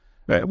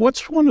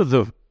What's one of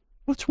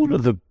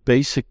the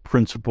basic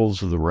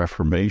principles of the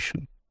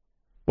Reformation?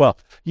 Well,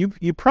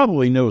 you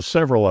probably know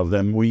several of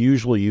them. We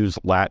usually use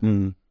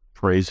Latin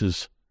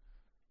phrases,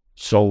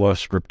 sola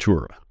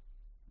scriptura,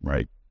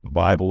 right? The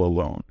Bible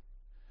alone.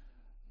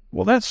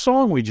 Well, that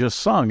song we just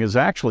sung is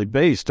actually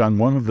based on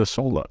one of the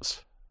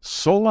solas.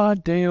 Sola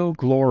Deo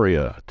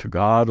Gloria, to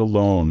God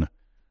alone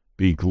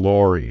be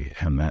glory.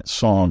 And that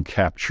song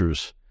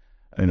captures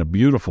in a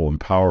beautiful and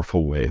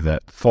powerful way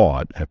that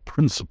thought, that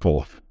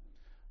principle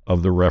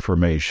of the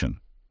Reformation.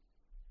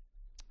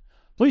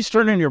 Please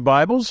turn in your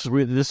Bibles.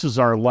 This is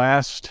our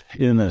last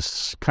in a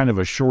kind of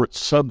a short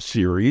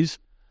sub-series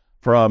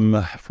from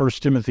 1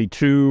 Timothy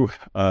 2,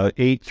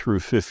 8 through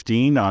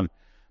 15 on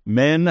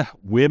men,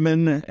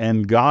 women,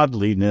 and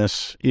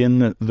godliness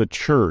in the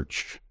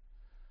church,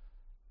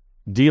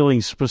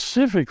 dealing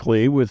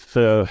specifically with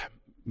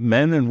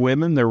men and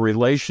women, their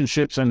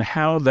relationships, and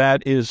how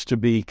that is to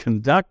be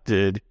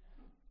conducted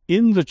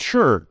in the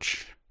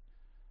church.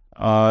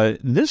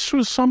 This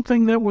was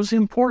something that was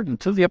important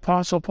to the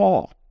Apostle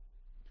Paul.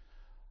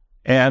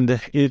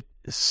 And it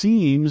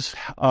seems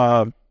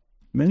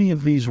many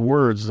of these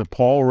words that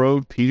Paul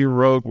wrote, Peter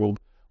wrote,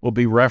 we'll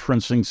be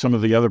referencing some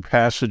of the other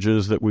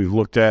passages that we've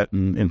looked at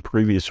in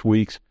previous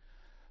weeks.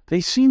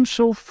 They seem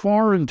so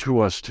foreign to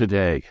us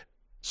today,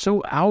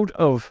 so out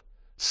of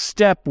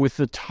step with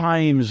the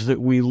times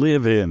that we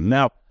live in.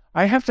 Now,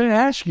 I have to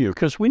ask you,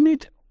 because we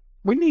need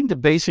to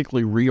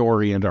basically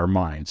reorient our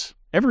minds.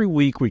 Every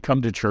week we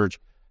come to church,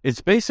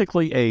 it's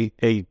basically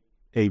a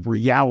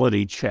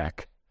reality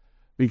check.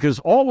 Because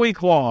all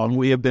week long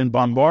we have been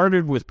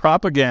bombarded with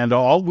propaganda.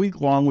 All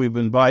week long we've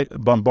been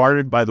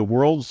bombarded by the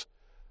world's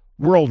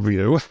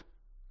worldview.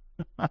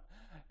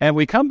 And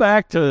we come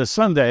back to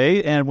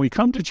Sunday and we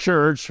come to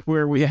church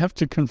where we have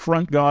to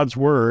confront God's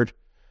word,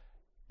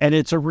 and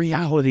it's a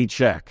reality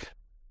check.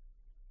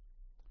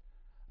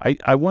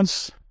 I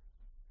was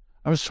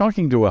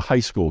talking to a high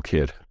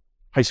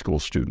school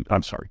student.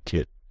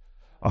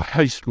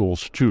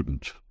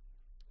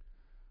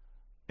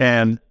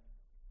 And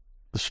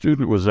the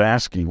student was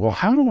asking, well,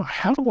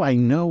 how do I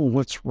know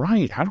what's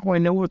right? How do I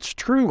know what's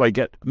true? I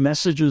get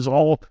messages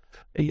all,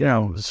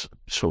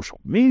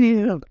 social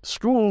media,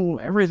 school,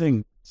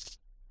 everything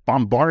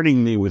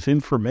bombarding me with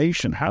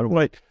information. How do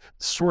I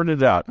sort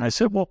it out? And I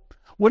said, well,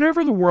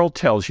 whatever the world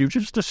tells you,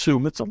 just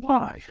assume it's a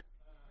lie.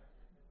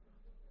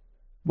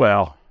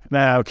 Well,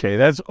 okay,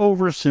 that's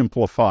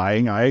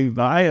oversimplifying.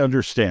 I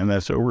understand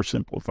that's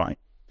oversimplifying.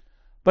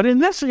 But in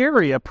this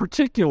area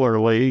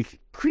particularly,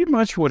 pretty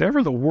much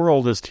whatever the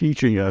world is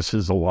teaching us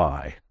is a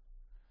lie.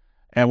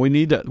 And we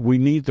need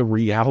the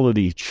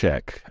reality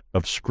check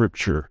of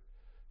Scripture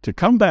to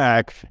come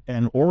back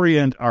and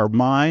orient our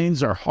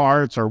minds, our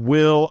hearts, our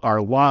will,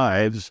 our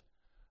lives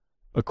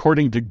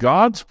according to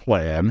God's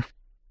plan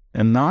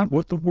and not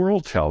what the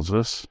world tells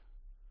us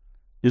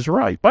is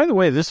right. By the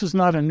way, this is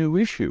not a new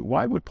issue.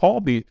 Why would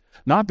Paul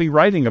not be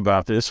writing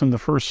about this in the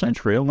first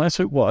century unless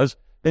it was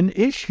an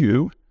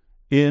issue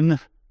in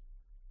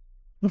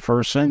the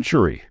first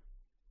century?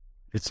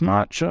 It's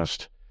not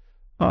just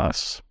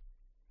us.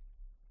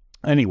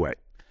 Anyway,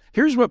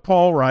 here's what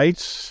Paul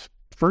writes,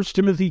 1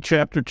 Timothy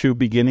chapter 2,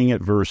 beginning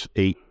at verse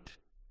 8.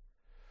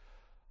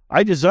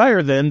 I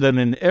desire then that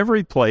in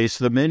every place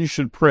the men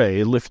should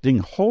pray, lifting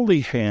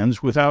holy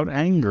hands without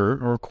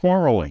anger or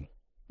quarreling.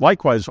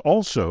 Likewise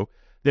also,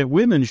 that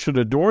women should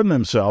adorn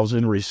themselves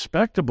in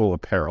respectable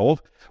apparel,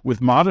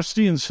 with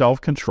modesty and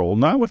self-control,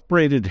 not with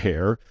braided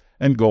hair,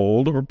 and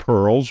gold or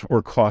pearls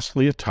or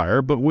costly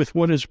attire, but with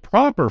what is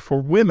proper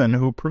for women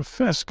who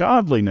profess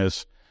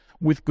godliness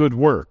with good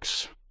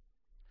works.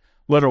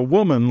 Let a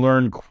woman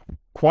learn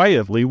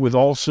quietly with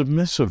all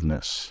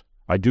submissiveness.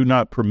 I do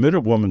not permit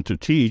a woman to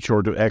teach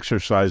or to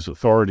exercise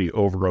authority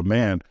over a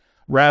man.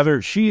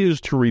 Rather, she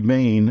is to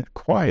remain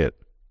quiet.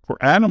 For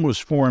Adam was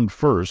formed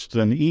first,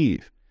 then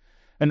Eve.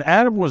 And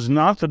Adam was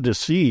not the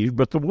deceived,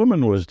 but the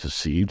woman was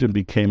deceived and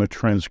became a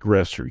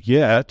transgressor.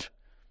 Yet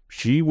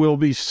she will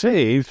be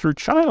saved through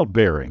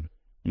childbearing,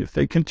 if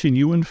they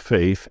continue in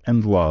faith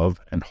and love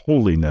and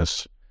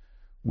holiness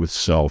with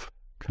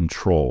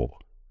self-control.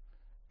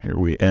 Here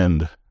we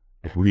end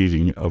the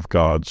reading of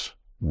God's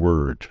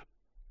Word.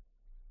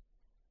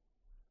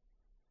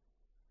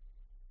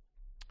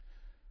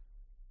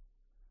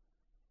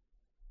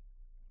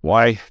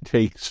 Why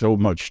take so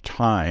much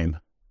time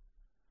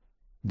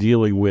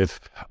dealing with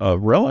a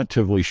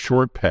relatively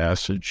short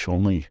passage,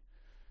 only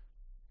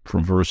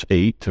from verse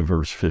 8 to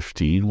verse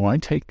 15? Why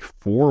take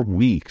 4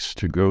 weeks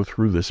to go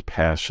through this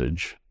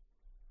passage?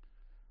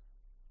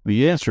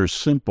 The answer is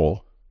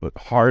simple, but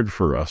hard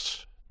for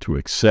us to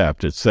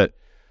accept. It's that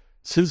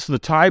since the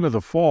time of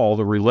the fall,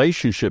 the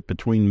relationship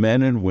between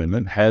men and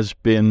women has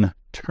been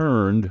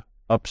turned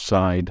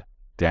upside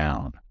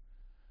down.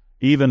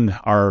 Even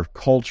our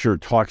culture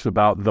talks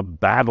about the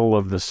battle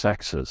of the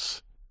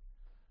sexes.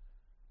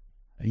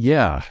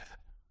 Yeah,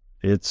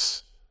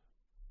 it's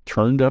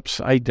turned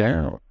upside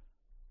down.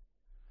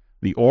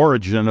 The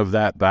origin of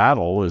that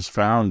battle is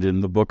found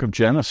in the book of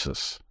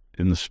Genesis,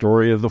 in the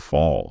story of the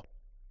fall.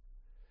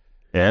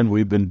 And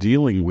we've been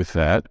dealing with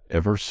that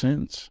ever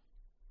since.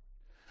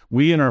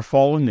 We in our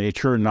fallen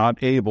nature are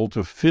not able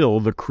to fill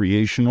the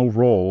creational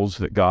roles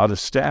that God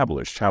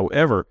established.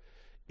 However,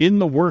 in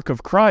the work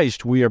of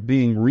Christ, we are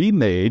being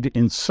remade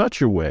in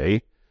such a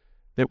way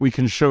that we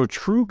can show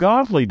true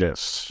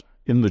godliness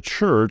in the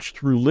church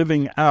through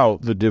living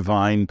out the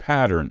divine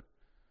pattern.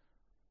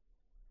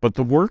 But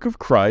the work of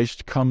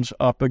Christ comes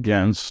up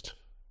against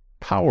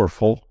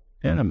powerful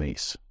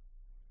enemies.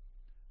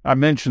 I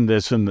mentioned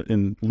this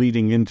in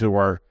leading into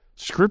our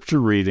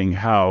scripture reading,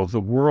 how the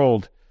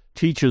world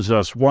teaches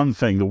us one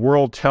thing. The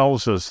world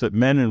tells us that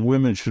men and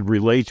women should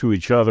relate to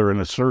each other in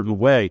a certain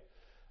way.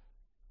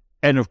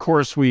 And of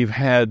course, we've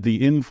had the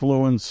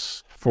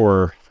influence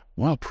for,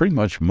 well, pretty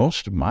much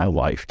most of my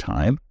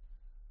lifetime,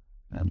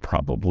 and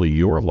probably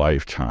your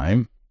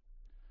lifetime.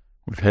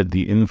 We've had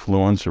the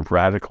influence of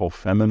radical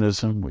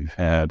feminism.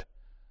 That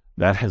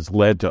has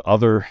led to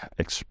other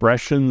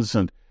expressions.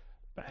 And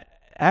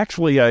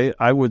actually,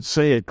 I would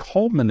say it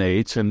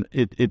culminates, and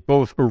it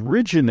both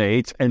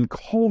originates and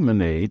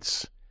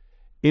culminates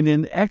in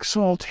an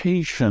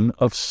exaltation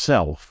of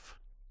self.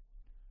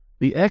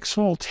 The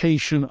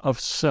exaltation of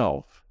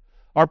self.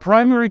 Our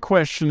primary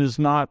question is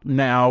not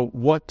now,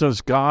 what does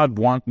God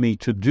want me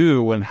to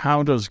do and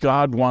how does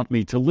God want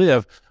me to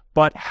live,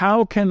 but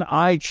how can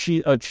I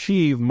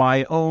achieve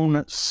my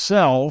own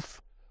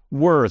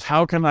self-worth?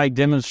 How can I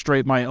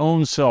demonstrate my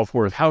own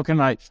self-worth? How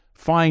can I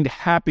find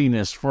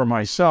happiness for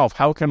myself?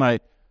 How can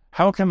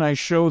I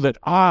show that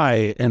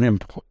I am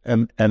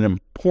an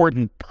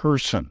important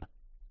person?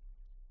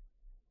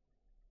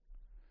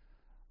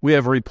 We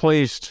have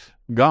replaced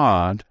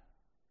God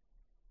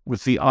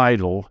with the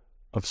idol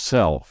of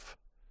self,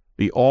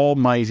 the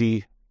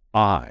almighty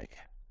I.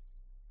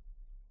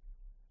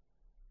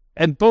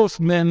 And both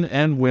men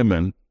and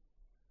women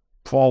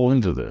fall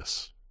into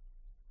this.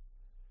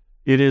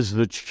 It is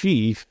the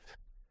chief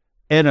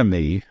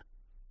enemy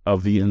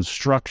of the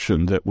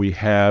instruction that we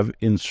have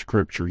in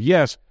Scripture.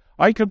 Yes,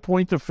 I could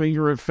point the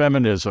finger at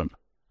feminism,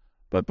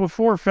 but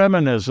before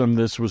feminism,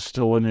 this was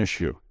still an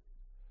issue.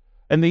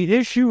 And the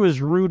issue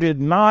is rooted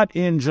not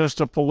in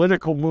just a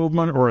political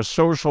movement or a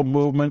social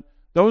movement.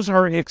 Those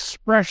are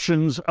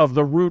expressions of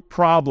the root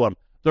problem.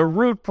 The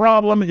root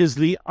problem is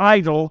the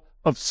idol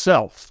of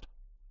self.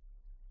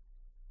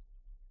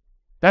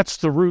 That's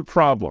the root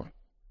problem.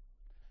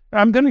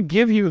 I'm going to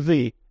give you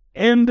the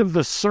end of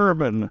the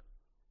sermon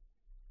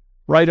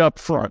right up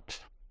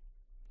front.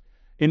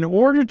 In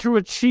order to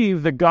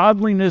achieve the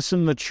godliness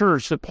in the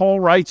church that Paul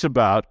writes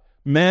about,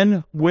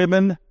 men,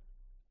 women,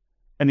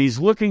 and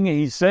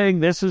he's saying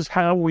this is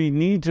how we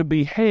need to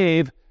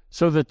behave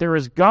so that there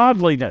is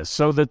godliness,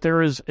 so that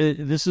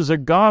this is a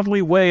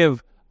godly way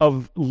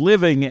of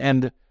living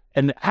and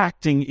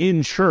acting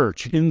in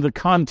church, in the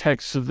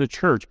context of the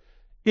church.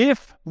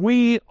 If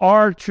we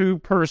are to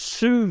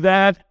pursue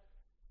that,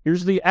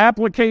 here's the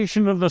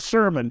application of the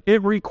sermon.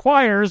 It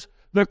requires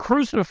the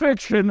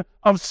crucifixion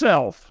of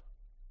self.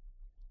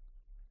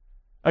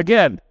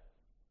 Again,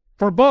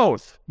 for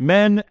both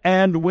men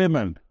and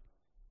women,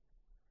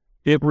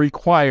 it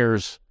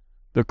requires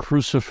the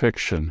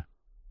crucifixion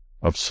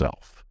of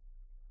self.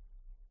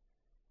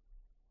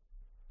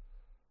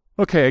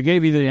 Okay, I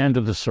gave you the end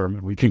of the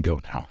sermon. We can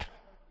go now.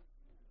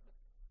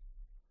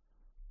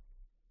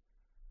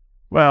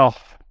 Well,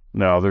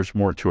 no, there's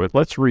more to it.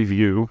 Let's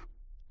review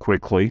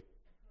quickly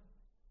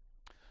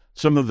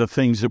some of the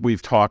things that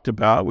we've talked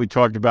about. We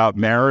talked about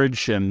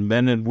marriage and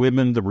men and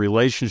women, the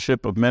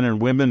relationship of men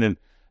and women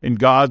in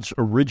God's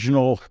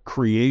original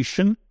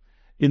creation.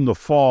 In the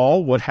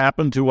fall, what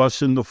happened to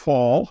us in the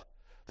fall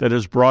that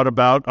has brought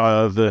about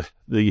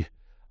the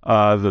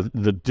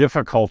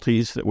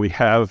difficulties that we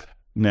have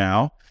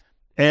now,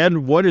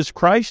 and what is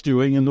Christ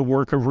doing in the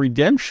work of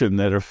redemption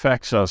that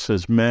affects us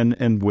as men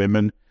and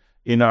women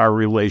in our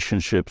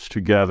relationships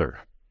together.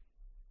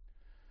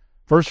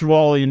 First of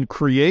all, in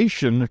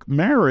creation,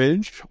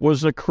 marriage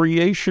was a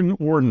creation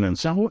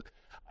ordinance. Now,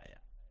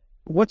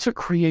 what's a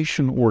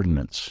creation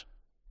ordinance?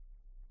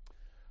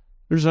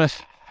 There's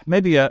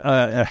maybe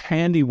a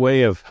handy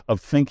way of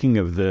thinking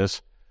of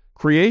this.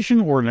 Creation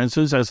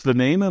ordinances, as the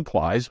name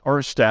implies, are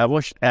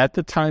established at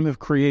the time of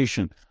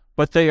creation,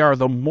 but they are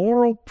the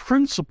moral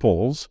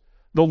principles,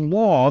 the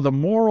law, the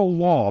moral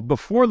law.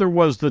 Before there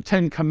was the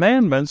Ten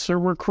Commandments, there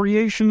were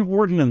creation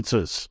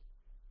ordinances.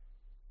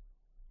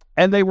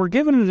 And they were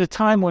given at a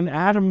time when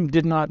Adam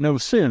did not know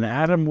sin.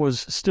 Adam was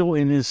still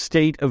in his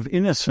state of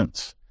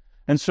innocence.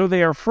 And so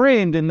they are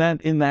framed in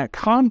that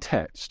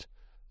context.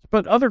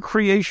 But other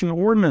creation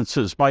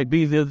ordinances might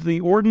be the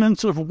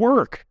ordinance of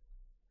work.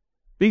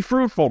 Be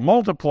fruitful,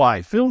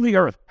 multiply, fill the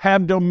earth,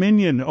 have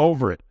dominion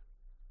over it.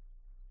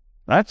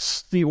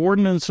 That's the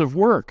ordinance of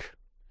work.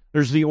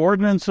 There's the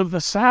ordinance of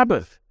the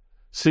Sabbath.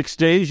 6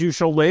 days you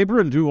shall labor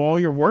and do all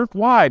your work.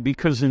 Why?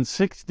 Because in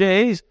 6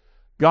 days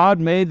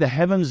God made the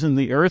heavens and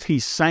the earth. He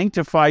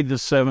sanctified the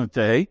seventh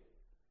day.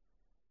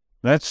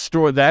 That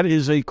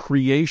is a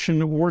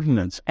creation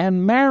ordinance.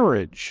 And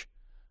marriage,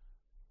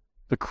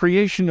 the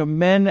creation of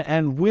men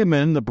and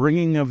women, the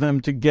bringing of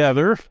them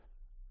together,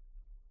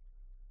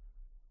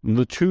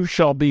 The two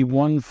shall be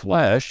one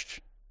flesh.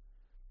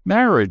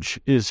 Marriage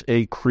is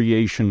a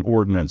creation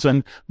ordinance,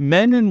 and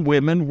men and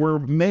women were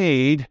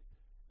made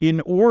in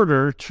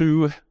order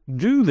to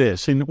do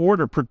this, in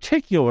order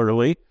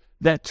particularly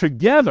that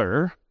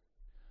together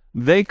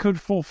they could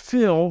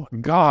fulfill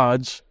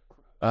God's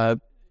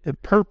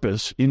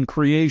purpose in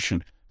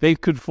creation. They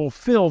could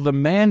fulfill the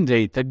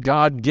mandate that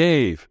God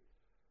gave.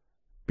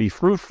 Be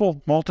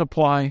fruitful,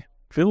 multiply,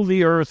 fill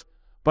the earth,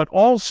 but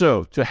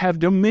also to have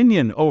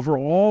dominion over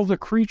all the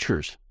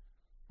creatures.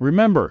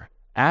 Remember,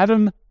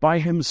 Adam by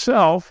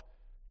himself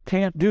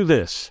can't do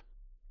this.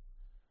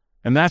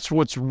 And that's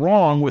what's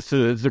wrong with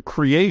the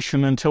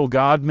creation until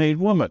God made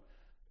woman.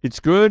 It's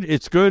good,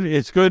 it's good,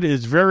 it's good,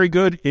 it's very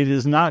good. It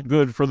is not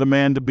good for the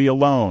man to be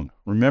alone.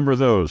 Remember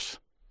that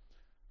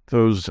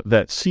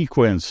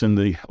sequence in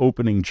the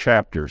opening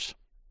chapters.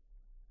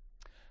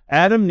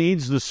 Adam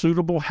needs the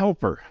suitable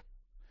helper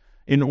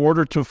in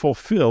order to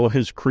fulfill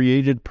his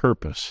created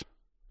purpose.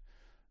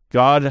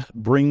 God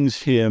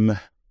brings him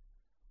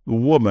the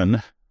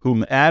woman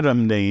whom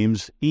Adam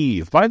names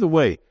Eve. By the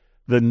way,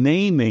 the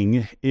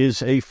naming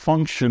is a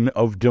function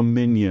of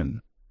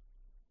dominion.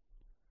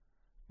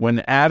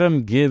 When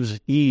Adam gives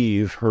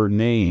Eve her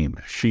name,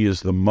 she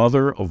is the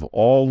mother of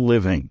all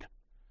living.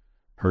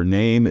 Her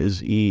name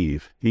is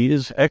Eve. He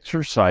is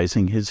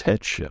exercising his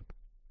headship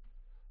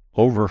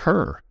over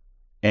her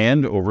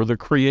and over the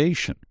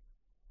creation.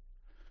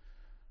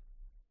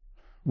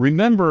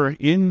 Remember,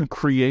 in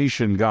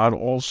creation, God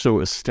also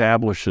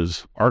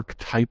establishes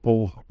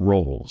archetypal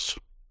roles,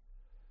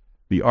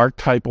 the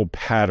archetypal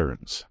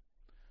patterns.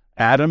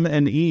 Adam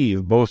and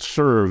Eve both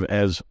serve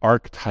as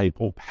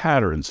archetypal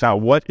patterns. Now,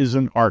 what is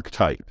an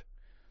archetype?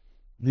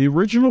 The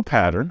original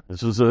pattern,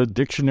 this is a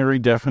dictionary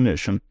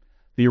definition,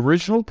 the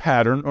original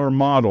pattern or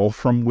model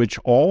from which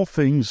all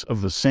things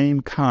of the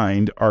same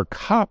kind are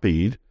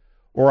copied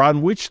or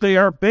on which they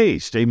are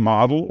based, a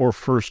model or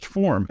first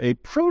form, a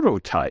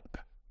prototype.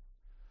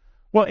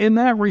 Well, in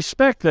that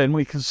respect, then,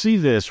 we can see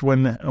this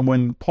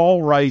when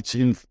Paul writes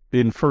in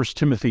 1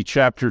 Timothy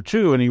chapter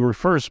 2, and he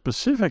refers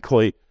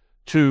specifically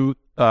to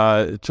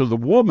the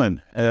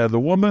woman. The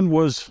woman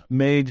was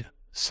made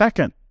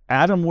second.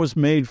 Adam was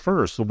made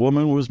first. The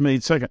woman was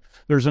made second.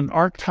 There's an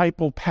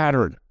archetypal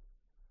pattern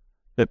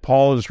that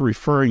Paul is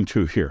referring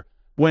to here.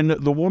 When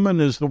the woman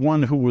is the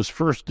one who was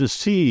first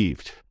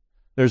deceived,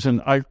 there's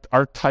an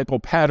archetypal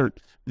pattern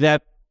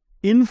that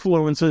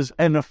influences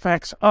and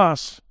affects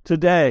us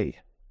today.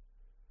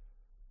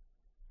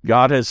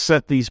 God has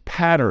set these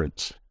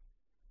patterns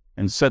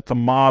and set the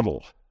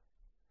model.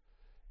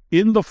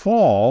 In the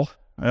fall,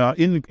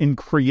 in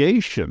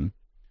creation,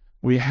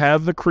 we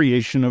have the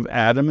creation of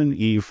Adam and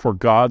Eve for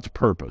God's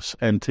purpose,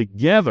 and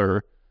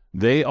together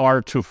they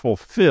are to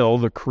fulfill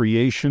the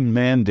creation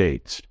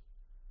mandates.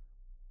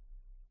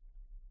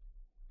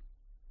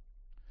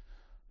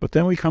 But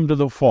then we come to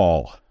the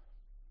fall.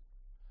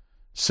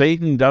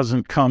 Satan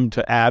doesn't come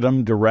to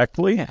Adam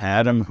directly,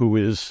 Adam who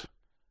is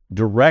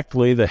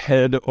directly the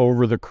head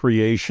over the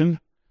creation,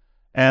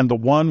 and the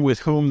one with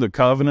whom the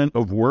covenant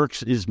of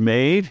works is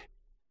made.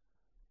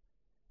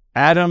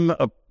 Satan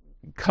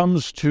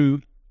comes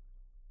to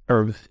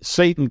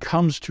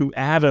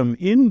Adam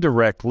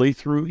indirectly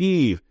through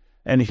Eve,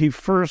 and he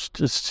first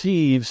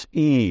deceives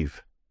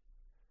Eve.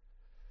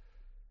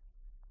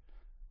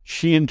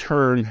 She in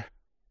turn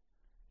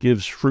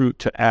gives fruit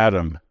to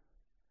Adam,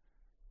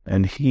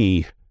 and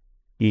he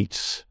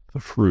eats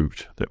the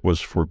fruit that was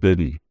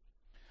forbidden.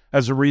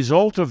 As a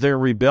result of their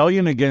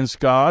rebellion against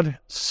God,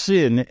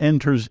 sin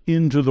enters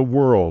into the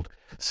world.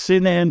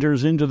 Sin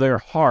enters into their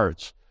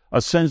hearts.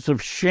 A sense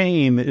of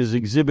shame is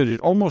exhibited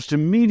almost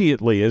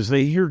immediately as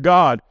they hear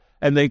God,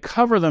 and they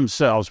cover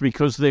themselves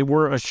because they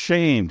were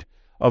ashamed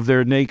of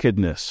their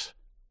nakedness.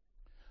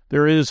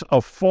 There is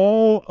a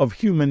fall of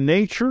human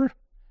nature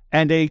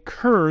and a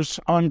curse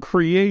on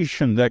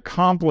creation that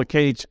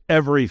complicates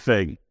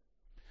everything.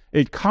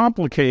 It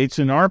complicates,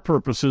 in our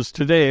purposes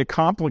today, it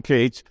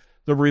complicates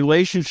the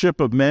relationship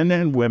of men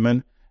and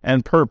women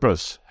and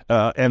purpose,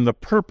 and the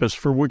purpose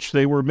for which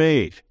they were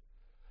made.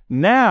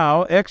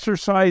 Now,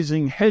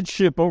 exercising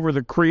headship over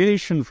the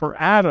creation for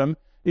Adam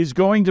is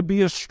going to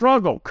be a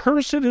struggle.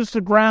 Cursed is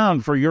the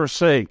ground for your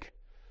sake.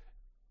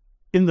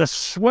 In the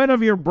sweat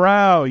of your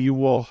brow you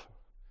will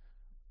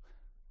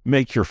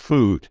make your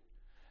food.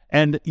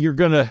 And you're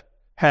going to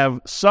have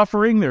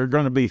suffering. There are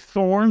going to be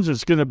thorns.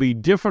 It's going to be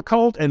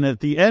difficult. And at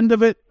the end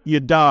of it, you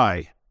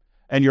die.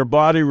 And your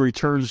body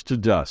returns to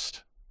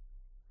dust.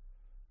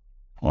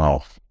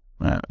 Well,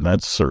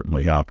 that's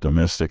certainly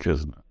optimistic,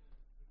 isn't it?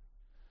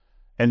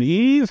 And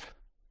Eve,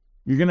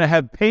 you're going to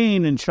have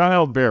pain in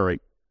childbearing.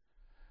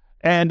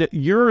 And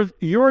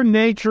your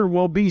nature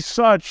will be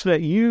such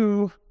that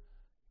you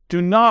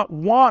do not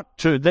want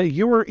to, that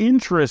your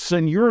interests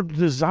and your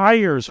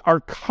desires are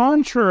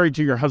contrary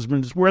to your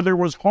husband's. Where there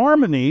was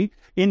harmony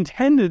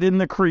intended in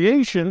the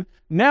creation,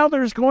 now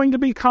there's going to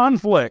be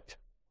conflict.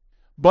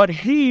 But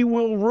he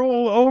will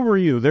rule over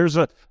you. There's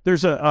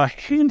a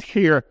hint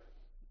here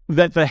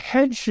that the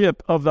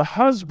headship of the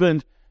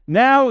husband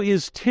now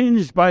is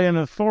tinged by an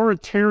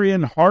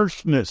authoritarian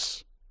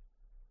harshness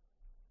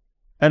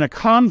and a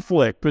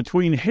conflict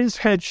between his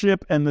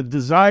headship and the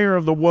desire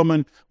of the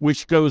woman,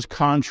 which goes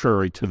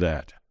contrary to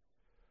that.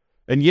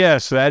 And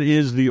yes, that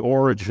is the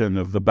origin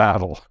of the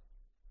battle,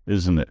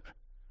 isn't it?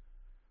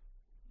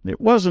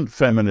 It wasn't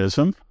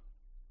feminism,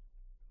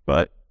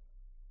 but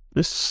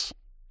this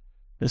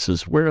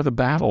is where the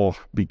battle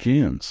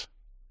begins.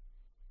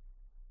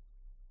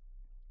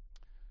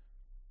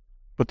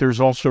 But there's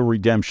also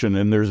redemption,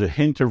 and there's a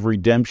hint of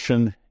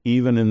redemption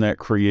even in that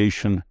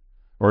creation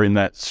or in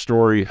that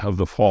story of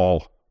the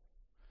fall.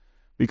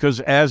 Because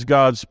as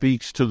God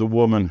speaks to the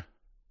woman,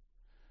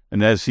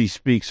 and as he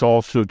speaks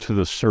also to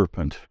the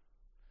serpent,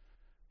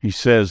 he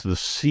says, the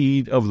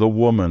seed of the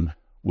woman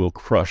will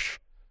crush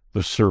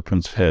the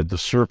serpent's head. The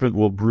serpent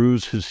will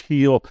bruise his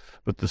heel,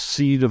 but the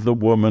seed of the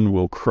woman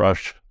will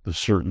crush the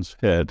serpent's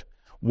head.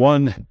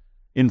 One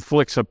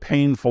inflicts a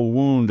painful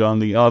wound on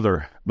the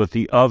other, but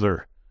the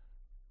other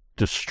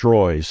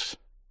destroys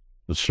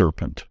the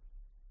serpent.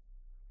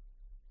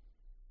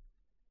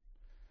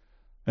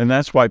 And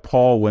that's why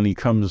Paul, when he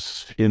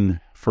comes in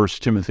 1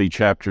 Timothy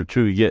chapter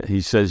 2, he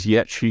says,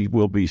 yet she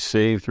will be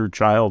saved through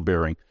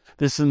childbearing.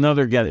 This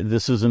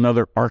is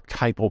another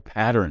archetypal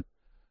pattern.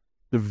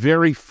 The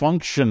very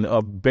function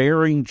of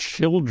bearing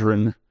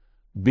children,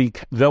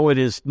 though it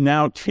is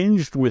now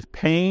tinged with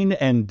pain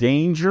and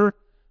danger,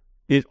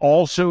 it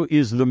also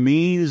is the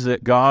means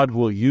that God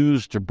will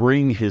use to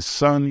bring his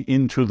Son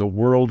into the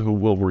world, who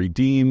will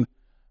redeem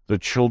the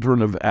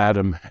children of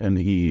Adam and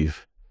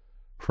Eve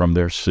from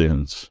their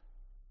sins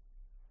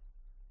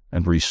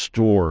and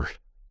restore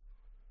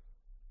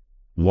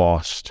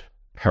lost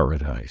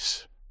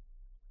paradise.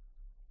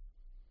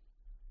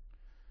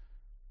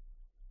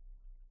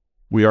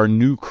 We are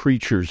new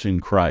creatures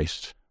in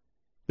Christ.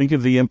 Think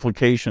of the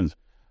implications.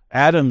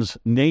 Adam's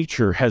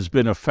nature has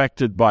been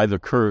affected by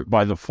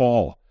the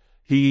fall.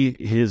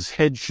 His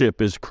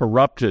headship is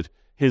corrupted.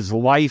 His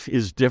life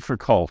is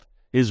difficult.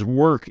 His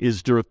work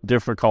is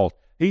difficult.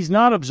 He's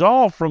not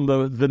absolved from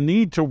the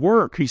need to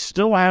work. He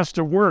still has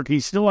to work. He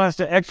still has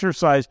to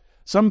exercise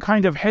some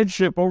kind of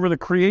headship over the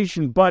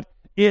creation, but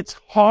it's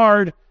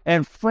hard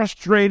and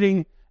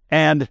frustrating,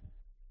 and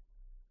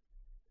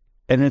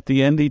at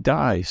the end he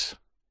dies.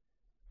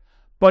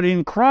 But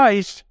in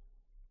Christ,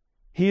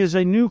 he is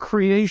a new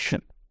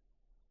creation.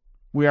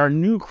 We are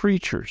new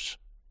creatures.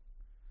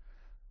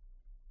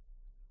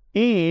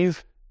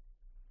 Eve,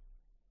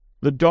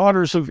 the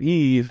daughters of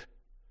Eve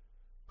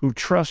who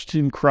trust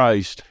in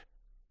Christ,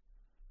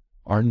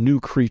 are new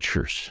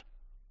creatures.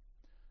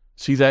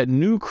 See, that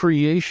new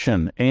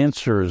creation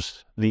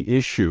answers the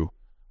issue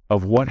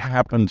of what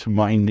happened to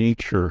my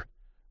nature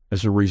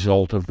as a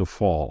result of the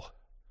fall.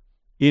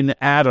 In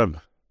Adam,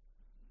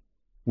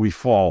 we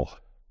fall.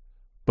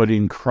 But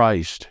in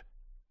Christ,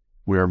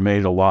 we are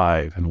made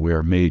alive and we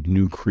are made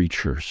new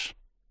creatures.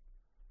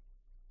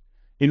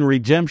 In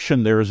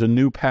redemption, there is a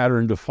new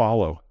pattern to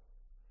follow.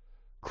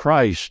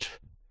 Christ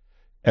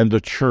and the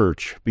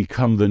church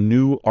become the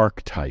new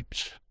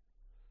archetypes.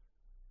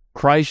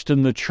 Christ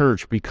and the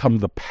church become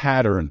the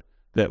pattern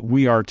that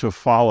we are to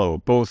follow,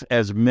 both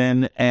as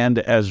men and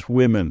as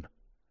women.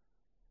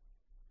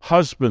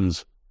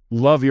 Husbands,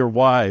 love your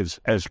wives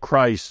as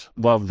Christ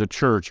loved the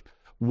church.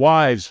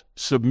 Wives,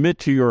 submit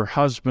to your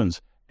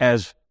husbands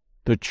as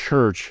the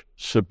church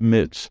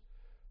submits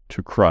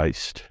to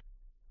Christ.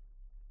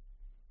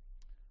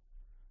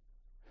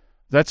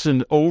 That's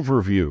an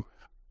overview.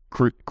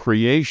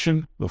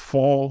 Creation, the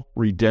fall,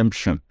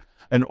 redemption.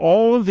 And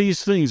all of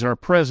these things are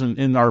present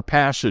in our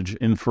passage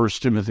in 1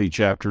 Timothy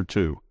chapter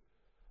 2.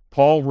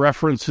 Paul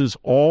references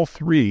all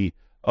three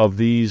of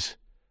these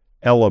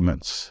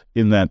elements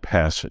in that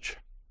passage.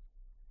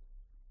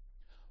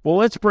 Well,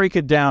 let's break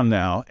it down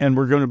now, and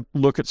we're going to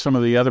look at some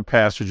of the other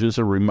passages,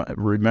 or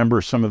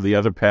remember some of the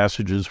other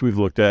passages we've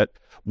looked at,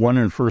 one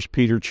in 1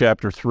 Peter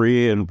chapter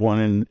 3 and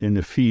one in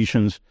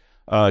Ephesians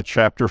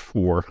chapter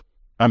 4.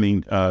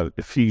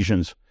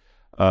 Ephesians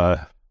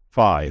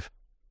 5.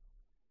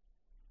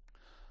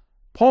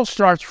 Paul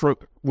starts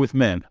with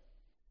men.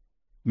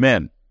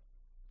 Men.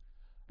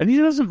 And he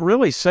doesn't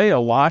really say a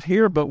lot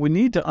here, but we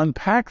need to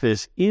unpack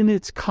this in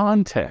its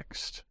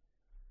context.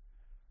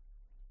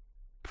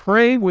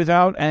 Pray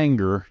without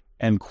anger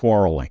and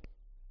quarreling.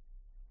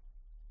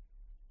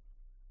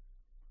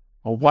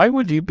 Well, why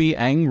would you be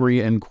angry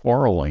and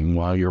quarreling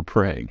while you're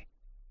praying?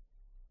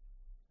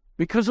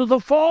 Because of the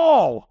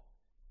fall.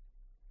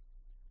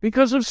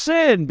 Because of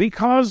sin.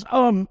 Because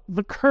of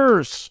the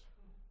curse.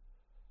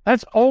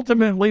 That's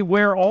ultimately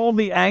where all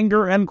the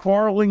anger and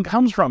quarreling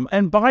comes from.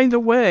 And by the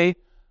way,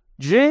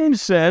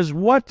 James says,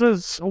 where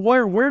does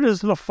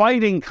the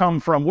fighting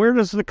come from? Where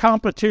does the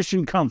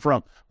competition come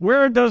from?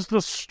 Where does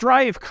the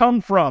strife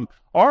come from?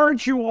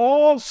 Aren't you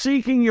all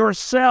seeking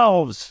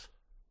yourselves?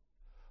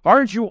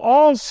 Aren't you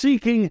all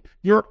seeking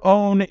your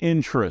own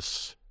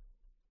interests?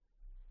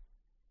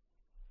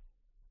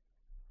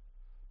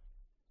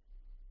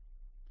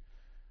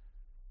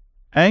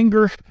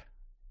 Anger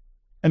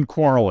and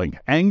quarreling.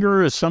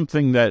 Anger is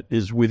something that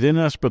is within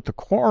us, but the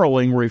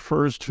quarreling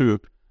refers to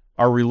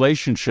our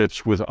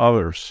relationships with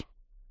others.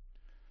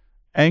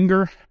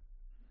 Anger,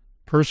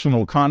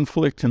 personal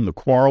conflict, and the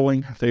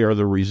quarreling, they are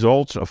the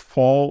results of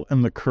fall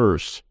and the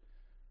curse.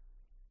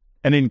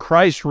 And in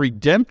Christ's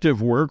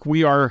redemptive work,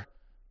 we are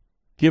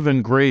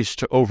given grace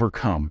to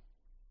overcome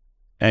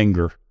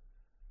anger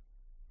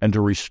and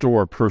to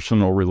restore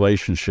personal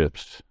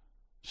relationships,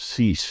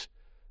 cease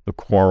the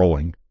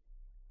quarreling.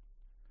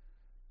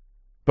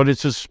 But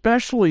it's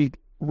especially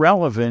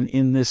relevant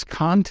in this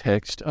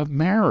context of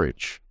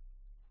marriage.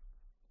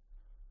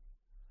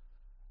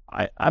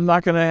 I'm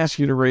not going to ask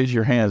you to raise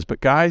your hands, but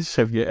guys,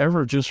 have you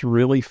ever just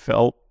really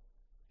felt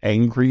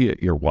angry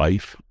at your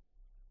wife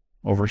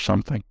over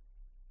something?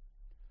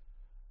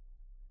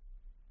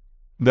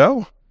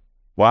 No?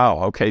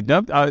 Wow, okay.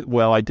 No,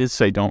 well, I did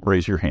say don't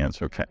raise your hands,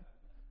 okay.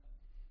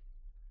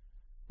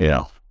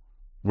 Yeah,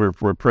 we're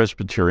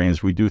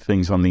Presbyterians. We do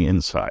things on the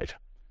inside.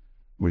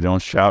 We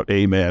don't shout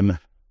amen,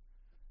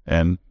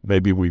 and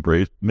maybe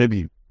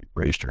you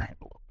raised your hand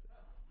a little bit.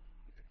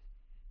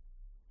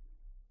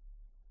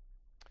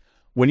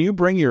 When you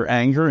bring your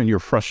anger and your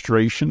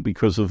frustration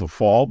because of the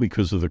fall,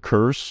 because of the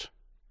curse,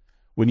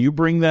 when you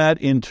bring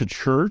that into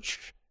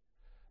church,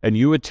 and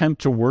you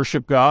attempt to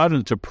worship God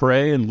and to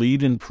pray and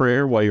lead in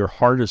prayer while your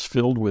heart is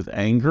filled with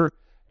anger,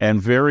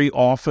 and very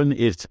often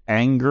it's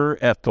anger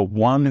at the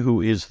one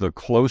who is the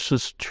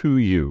closest to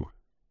you,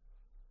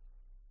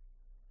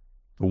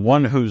 the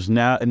one whose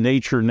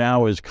nature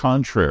now is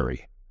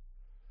contrary,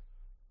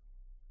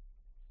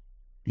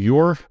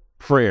 your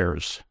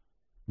prayers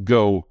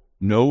go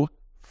no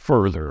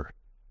further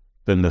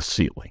than the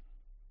ceiling.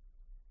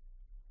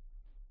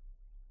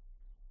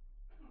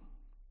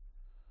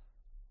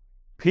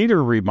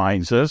 Peter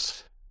reminds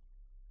us,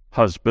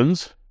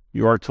 husbands,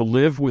 you are to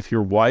live with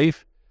your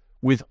wife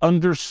with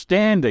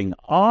understanding,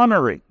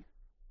 honoring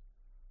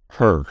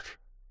her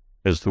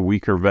as the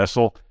weaker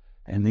vessel.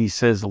 And he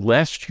says,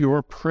 lest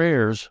your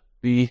prayers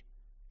be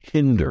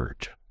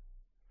hindered.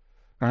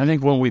 And I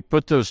think when we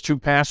put those two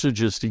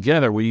passages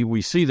together,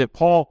 we see that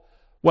Paul,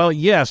 well,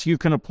 yes, you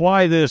can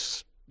apply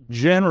this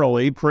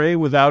generally, pray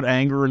without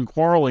anger and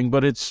quarreling,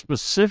 but it's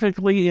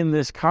specifically in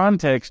this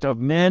context of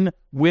men,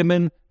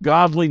 women,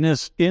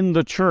 godliness in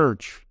the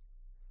church.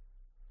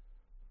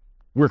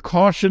 We're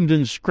cautioned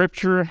in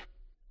Scripture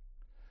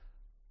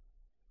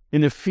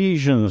in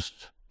Ephesians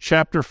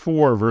chapter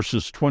 4,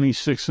 verses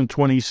 26 and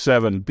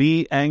 27.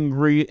 Be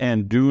angry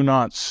and do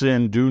not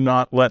sin. Do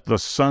not let the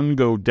sun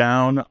go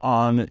down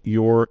on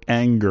your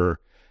anger,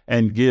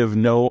 and give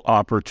no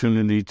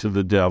opportunity to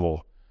the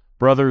devil.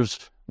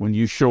 Brothers, when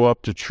you show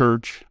up to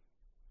church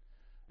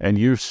and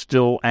you're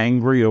still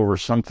angry over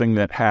something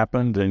that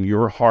happened and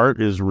your heart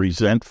is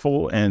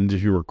resentful and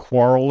you're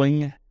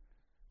quarreling,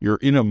 you're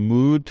in a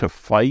mood to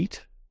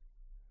fight,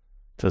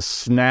 to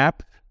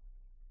snap,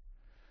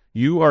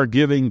 you are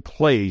giving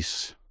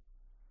place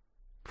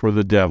for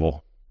the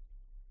devil.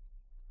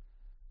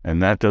 And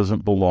that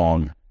doesn't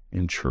belong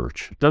in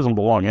church. It doesn't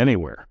belong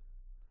anywhere,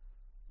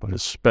 but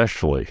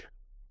especially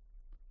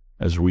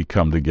as we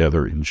come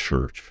together in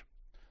church.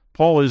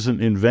 Paul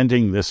isn't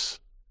inventing this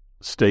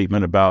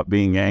statement about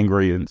being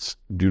angry and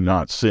do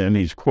not sin.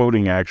 He's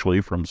quoting actually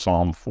from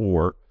Psalm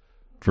 4,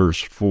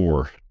 verse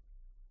 4.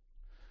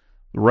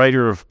 The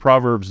writer of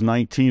Proverbs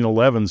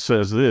 19:11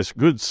 says this,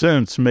 good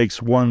sense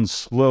makes one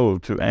slow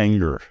to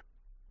anger,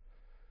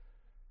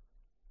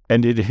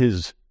 and it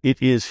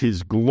is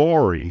his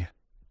glory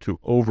to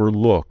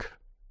overlook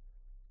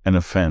an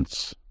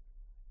offense.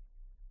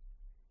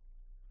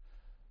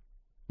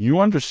 You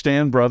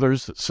understand,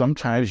 brothers, that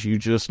sometimes you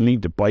just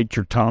need to bite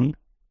your tongue?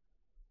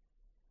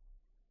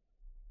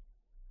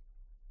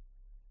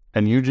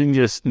 And you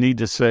just need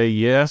to say,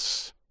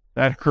 yes,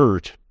 that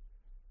hurt,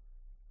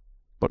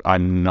 but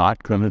I'm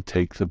not going to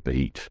take the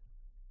bait.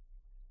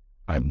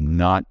 I'm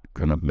not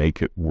going to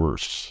make it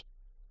worse.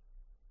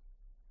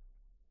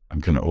 I'm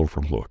going to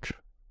overlook.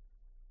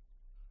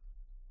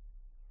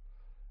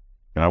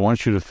 And I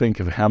want you to think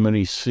of how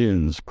many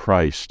sins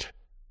Christ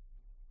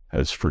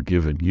has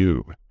forgiven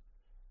you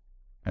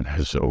and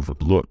has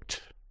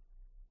overlooked.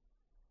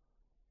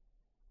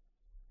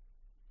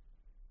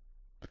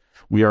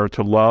 We are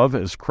to love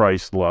as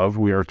Christ loved.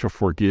 We are to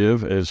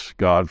forgive as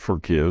God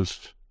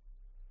forgives.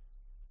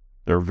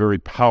 There are very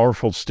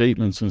powerful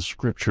statements in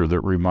Scripture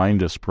that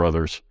remind us,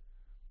 brothers,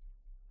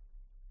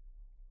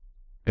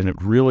 and it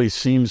really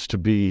seems to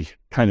be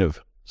kind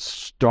of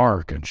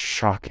stark and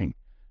shocking,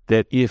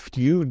 that if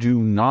you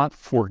do not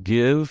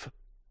forgive,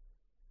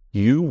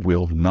 you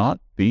will not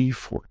be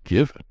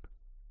forgiven.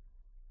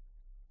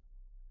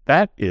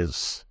 That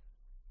is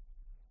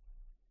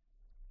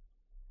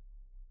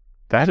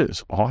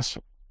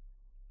awesome.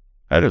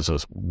 That is a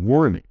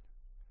warning.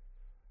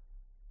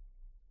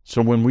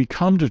 So when we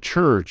come to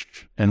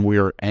church and we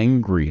are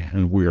angry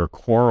and we are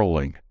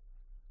quarreling,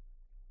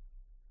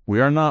 we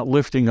are not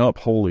lifting up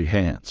holy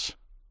hands.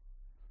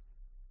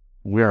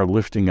 We are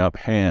lifting up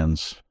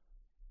hands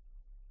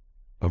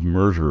of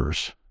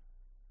murderers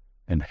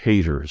and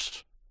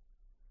haters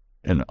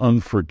and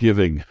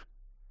unforgiving,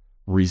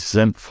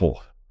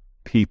 resentful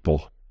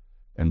people.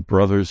 And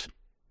brothers,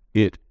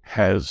 it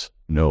has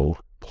no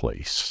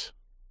place.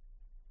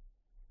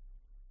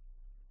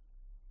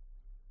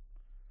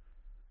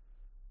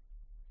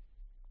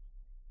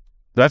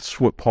 That's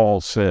what Paul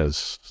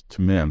says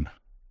to men.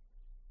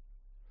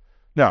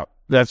 Now,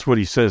 that's what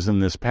he says in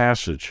this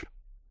passage.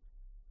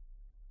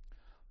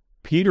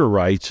 Peter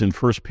writes in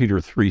 1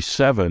 Peter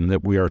 3:7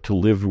 that we are to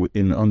live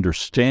in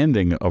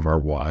understanding of our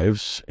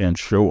wives and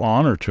show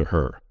honor to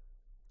her.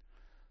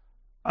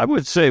 I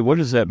would say, what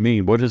does that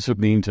mean? What does it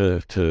mean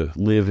to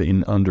live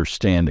in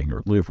understanding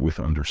or live with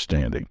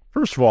understanding?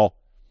 First of all,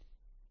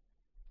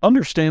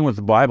 understand what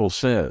the Bible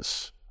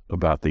says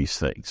about these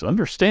things.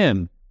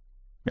 Understand,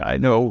 I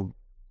know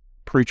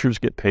preachers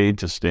get paid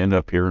to stand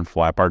up here and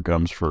flap our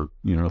gums for,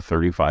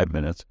 35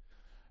 minutes.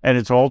 And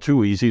it's all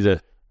too easy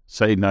to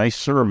say nice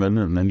sermon,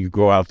 and then you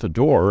go out the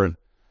door, and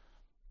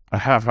a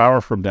half hour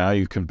from now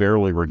you can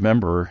barely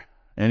remember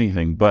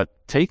anything.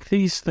 But take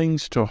these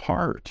things to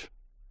heart.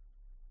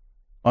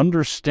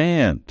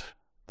 Understand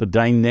the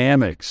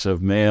dynamics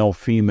of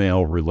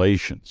male-female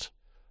relations.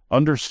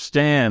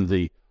 Understand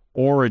the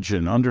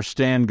origin.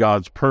 Understand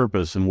God's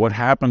purpose and what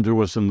happened to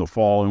us in the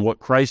fall and what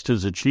Christ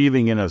is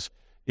achieving in us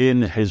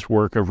in his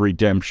work of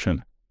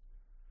redemption.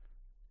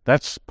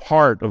 That's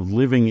part of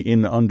living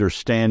in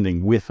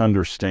understanding, with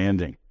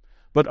understanding.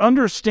 But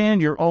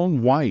understand your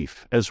own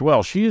wife as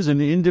well. She is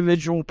an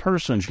individual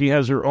person. She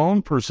has her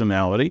own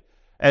personality,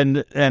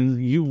 and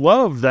you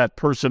love that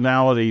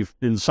personality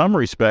in some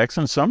respects.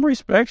 In some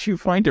respects, you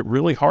find it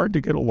really hard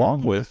to get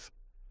along with.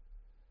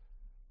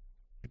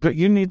 But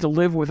you need to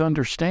live with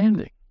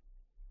understanding.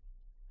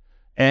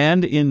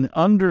 And in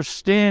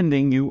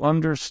understanding, you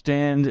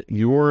understand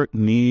your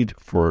need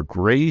for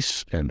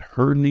grace and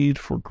her need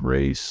for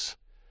grace,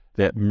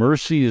 that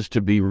mercy is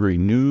to be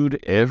renewed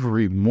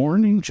every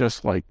morning,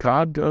 just like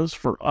God does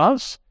for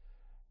us,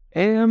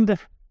 and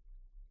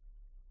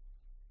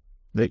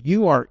that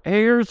you are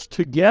heirs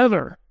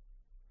together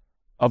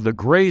of the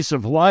grace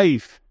of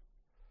life.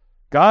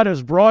 God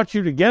has brought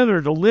you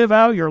together to live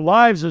out your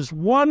lives as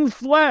one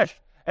flesh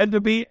and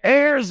to be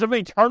heirs of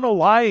eternal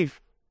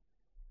life.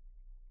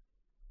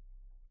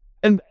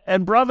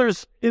 And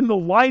brothers, in the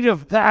light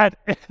of that,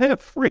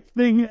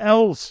 everything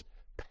else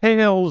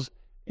pales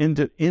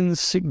into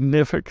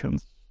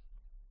insignificance.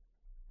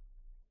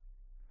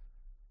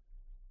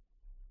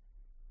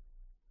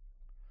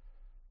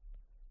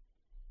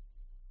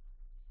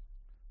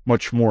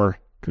 Much more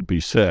could be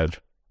said,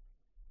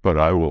 but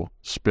I will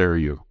spare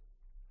you.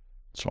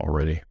 It's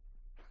already,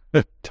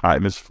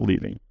 time is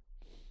fleeting.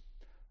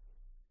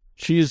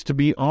 She is to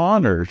be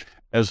honored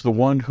as the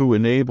one who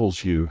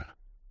enables you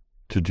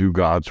to do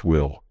God's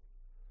will.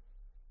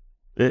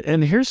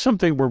 And here's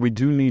something where we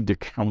do need to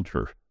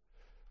counter.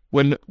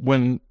 When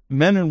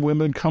men and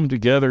women come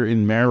together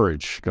in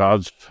marriage,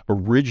 God's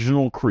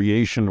original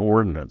creation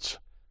ordinance,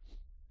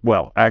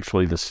 well,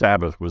 actually the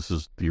Sabbath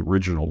was the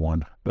original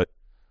one, but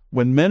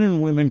when men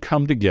and women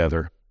come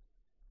together,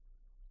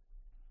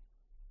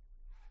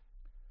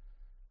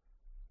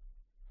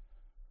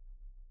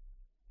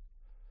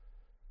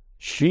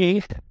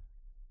 she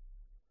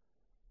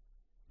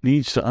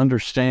needs to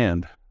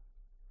understand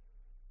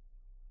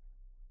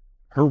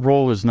her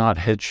role is not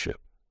headship.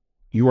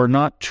 You are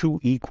not two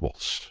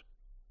equals.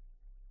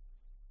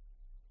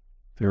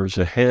 There is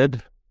a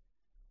head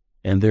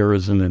and there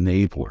is an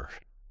enabler.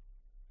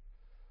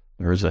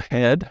 There is a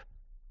head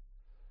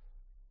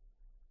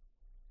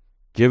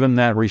given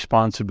that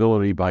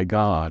responsibility by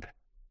God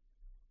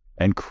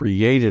and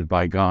created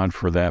by God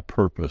for that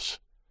purpose.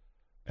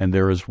 And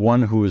there is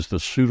one who is the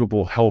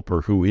suitable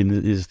helper, who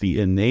is the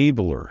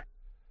enabler,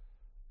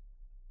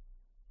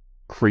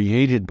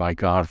 created by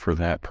God for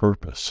that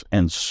purpose,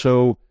 and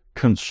so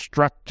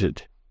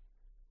constructed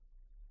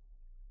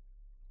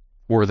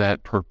for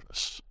that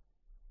purpose.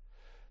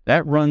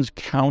 That runs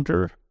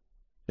counter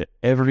to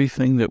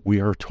everything that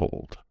we are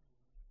told.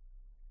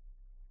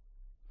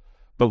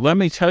 But let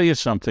me tell you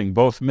something,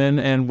 both men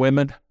and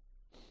women,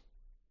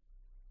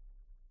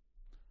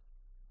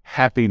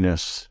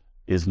 happiness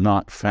is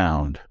not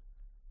found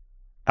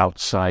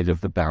outside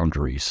of the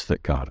boundaries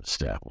that God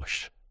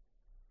established.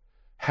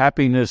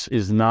 Happiness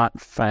is not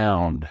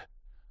found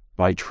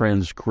by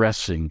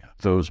transgressing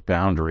those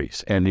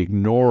boundaries and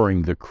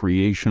ignoring the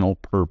creational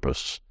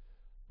purpose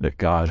that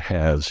God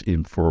has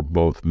in for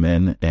both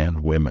men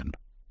and women.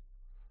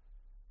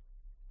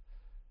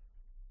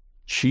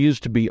 She is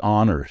to be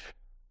honored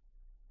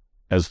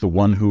as the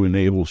one who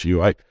enables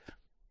you.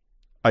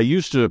 I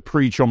used to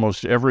preach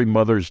almost every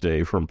Mother's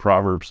Day from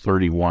Proverbs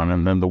 31,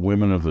 and then the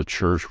women of the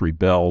church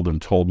rebelled and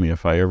told me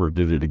if I ever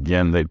did it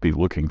again, they'd be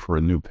looking for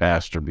a new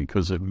pastor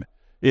because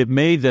it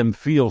made them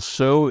feel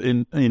so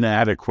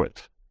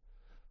inadequate.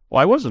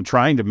 Well, I wasn't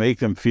trying to make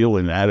them feel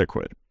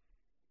inadequate.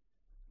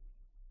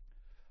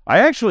 I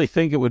actually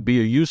think it would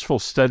be a useful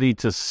study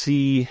to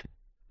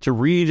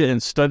read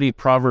and study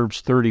Proverbs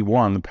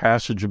 31, the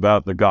passage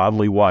about the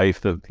godly wife,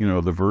 the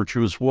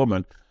virtuous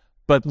woman,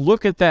 but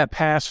look at that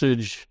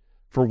passage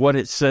for what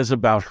it says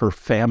about her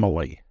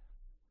family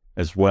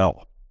as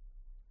well.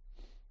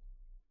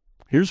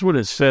 Here's what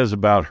it says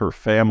about her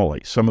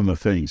family, some of the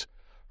things.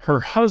 Her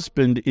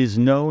husband is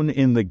known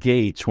in the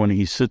gates when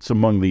he sits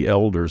among the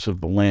elders of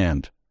the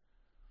land.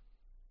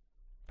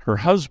 Her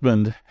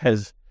husband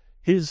has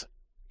his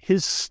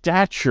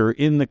stature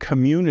in the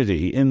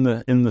community, in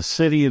the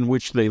city in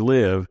which they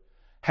live,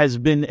 has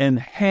been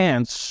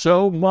enhanced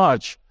so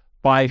much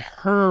by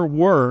her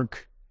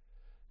work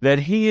that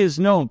he is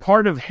known.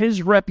 Part of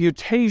his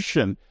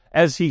reputation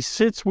as he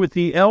sits with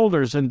the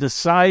elders and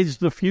decides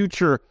the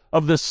future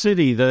of the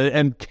city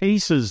and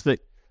cases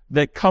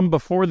that come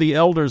before the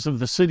elders of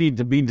the city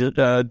to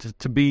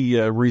be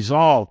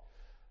resolved,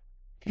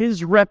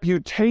 his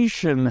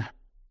reputation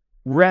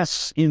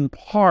rests in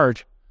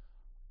part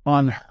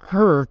on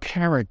her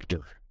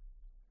character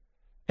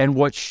and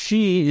what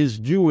she is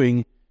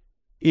doing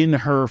in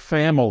her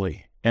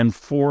family and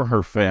for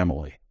her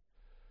family.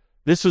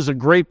 This is a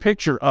great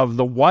picture of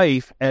the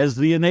wife as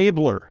the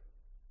enabler.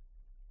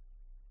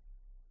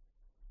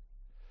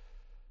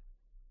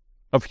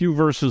 A few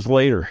verses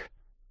later,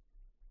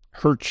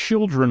 her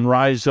children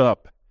rise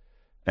up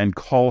and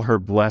call her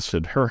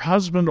blessed. Her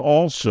husband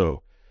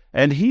also,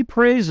 and he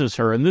praises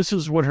her. And this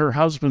is what her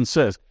husband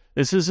says.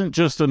 This isn't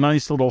just a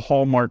nice little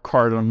Hallmark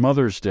card on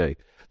Mother's Day.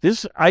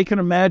 I can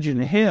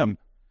imagine him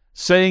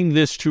saying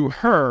this to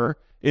her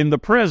in the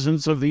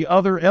presence of the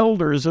other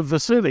elders of the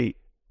city.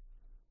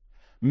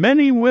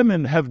 Many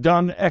women have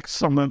done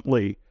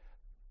excellently,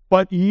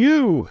 but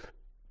you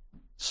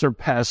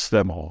surpass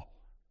them all.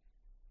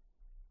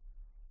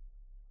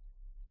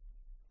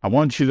 I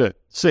want you to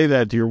say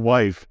that to your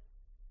wife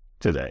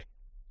today.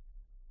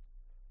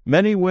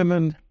 Many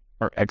women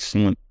are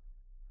excellent,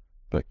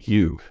 but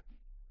you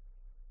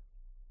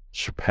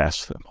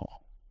surpass them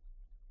all.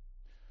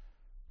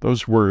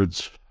 Those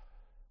words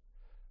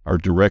are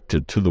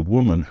directed to the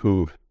woman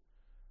who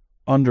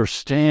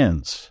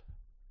understands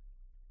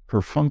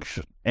her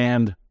function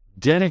and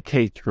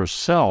dedicates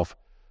herself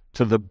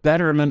to the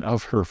betterment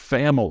of her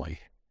family.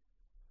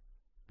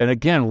 And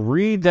again,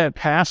 read that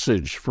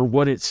passage for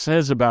what it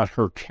says about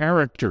her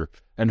character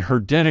and her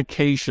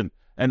dedication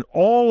and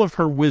all of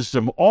her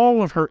wisdom,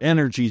 all of her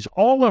energies,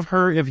 all of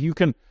her, if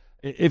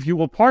you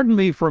will pardon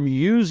me from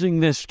using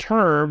this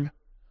term,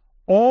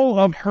 all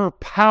of her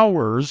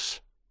powers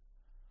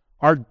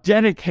are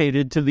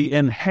dedicated to the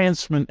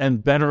enhancement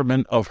and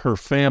betterment of her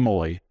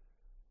family.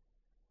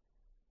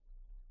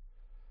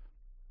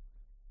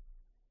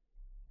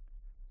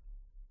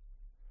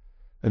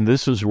 And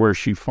this is where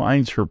she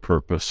finds her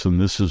purpose, and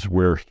this is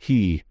where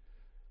he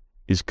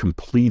is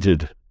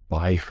completed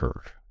by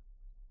her.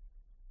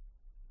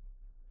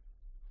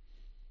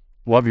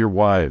 Love your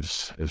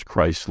wives as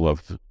Christ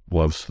loves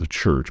the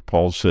church.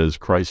 Paul says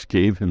Christ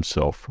gave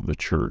himself for the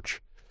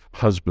church.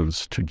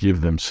 Husbands to give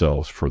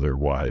themselves for their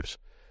wives,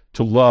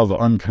 to love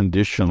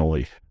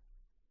unconditionally.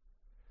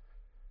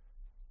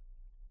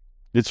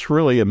 It's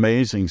really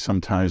amazing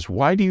sometimes.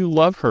 Why do you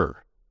love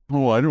her?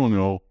 Oh, I don't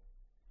know.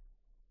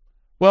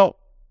 Well,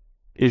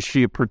 is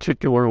she a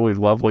particularly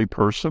lovely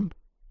person?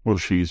 Well,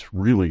 she's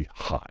really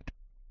hot.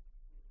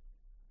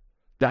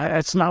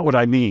 That's not what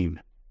I mean.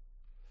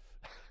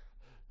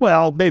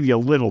 Well, maybe a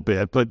little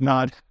bit, but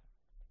not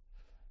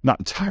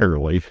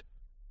entirely.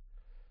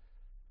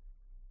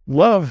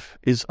 Love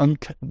is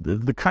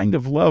the kind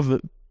of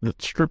love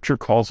that Scripture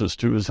calls us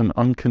to is an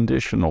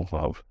unconditional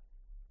love.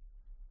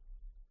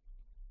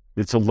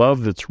 It's a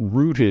love that's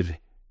rooted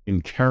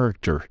in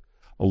character,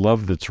 a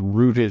love that's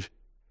rooted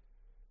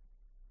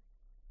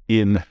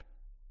in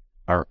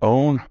our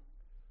own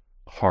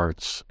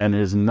hearts and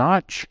is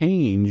not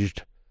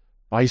changed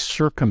by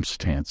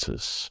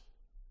circumstances.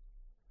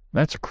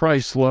 That's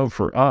Christ's love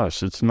for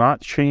us. It's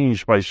not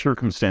changed by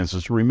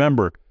circumstances.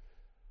 Remember,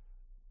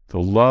 the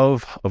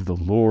love of the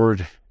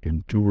Lord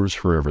endures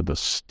forever. The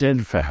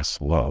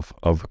steadfast love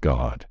of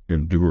God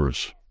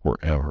endures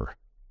forever.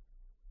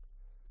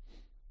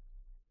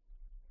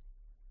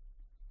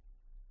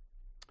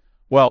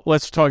 Well,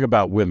 let's talk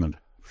about women.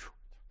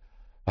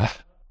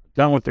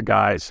 Done with the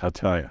guys, I'll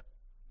tell you.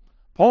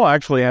 Paul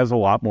actually has a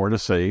lot more to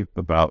say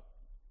about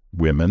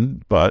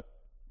women, but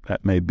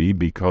that may be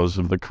because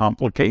of the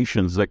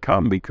complications that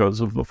come because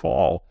of the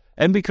fall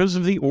and because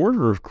of the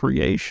order of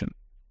creation.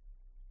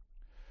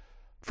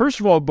 First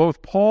of all,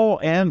 both Paul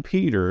and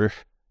Peter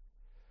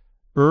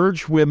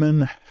urge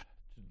women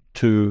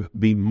to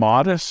be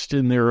modest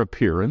in their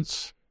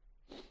appearance,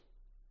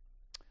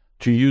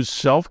 to use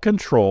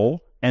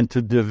self-control, and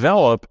to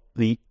develop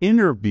the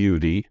inner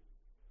beauty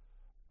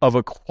of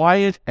a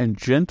quiet and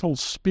gentle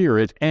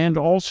spirit, and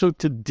also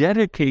to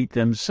dedicate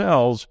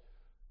themselves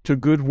to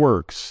good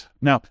works.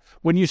 Now,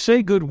 when you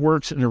say good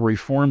works in a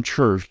Reformed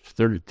church,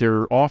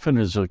 there often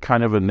is a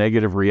kind of a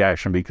negative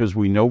reaction because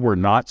we know we're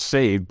not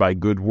saved by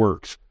good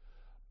works.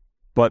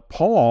 But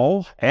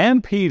Paul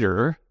and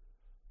Peter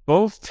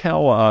both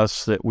tell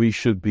us that we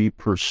should be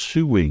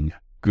pursuing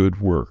good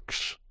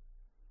works.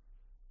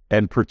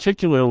 And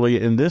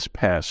particularly in this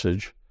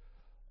passage,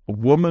 a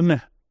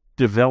woman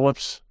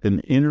develops an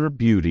inner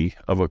beauty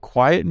of a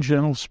quiet and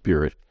gentle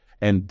spirit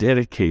and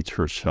dedicates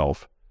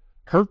herself,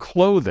 her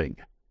clothing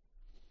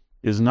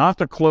is not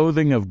the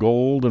clothing of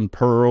gold and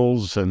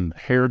pearls and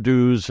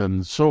hairdos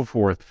and so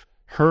forth.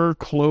 Her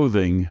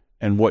clothing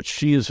and what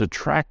she is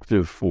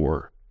attractive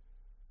for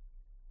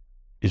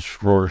is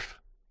for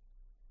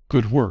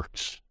good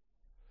works.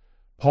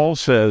 Paul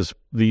says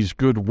these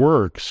good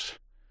works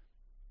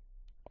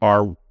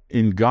are,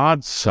 in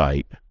God's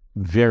sight,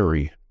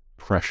 very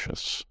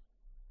precious.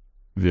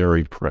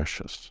 Very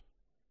precious.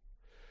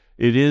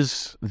 It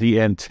is the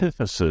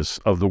antithesis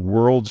of the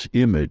world's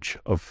image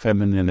of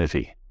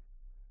femininity.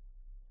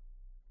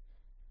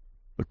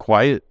 The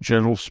quiet,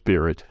 gentle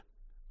spirit,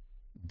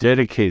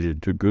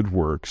 dedicated to good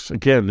works.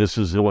 Again, this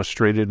is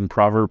illustrated in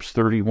Proverbs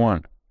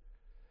 31.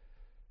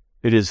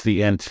 It is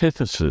the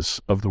antithesis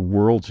of the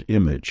world's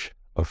image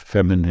of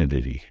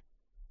femininity.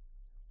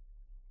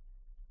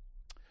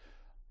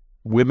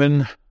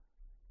 Women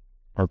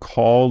are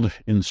called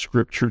in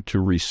Scripture to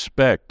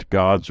respect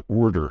God's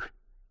order.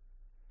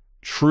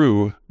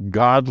 True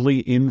godly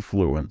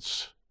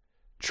influence,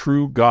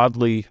 true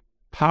godly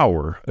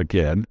power,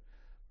 again,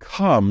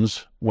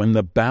 comes when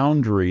the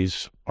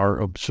boundaries are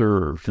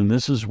observed. And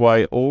this is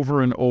why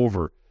over and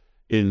over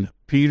in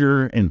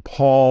Peter and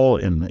Paul,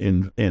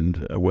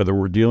 and whether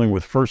we're dealing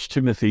with 1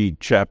 Timothy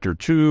chapter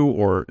 2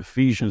 or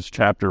Ephesians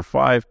chapter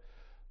 5,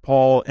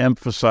 Paul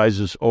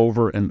emphasizes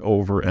over and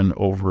over and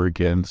over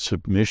again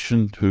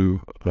submission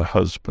to the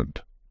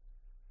husband.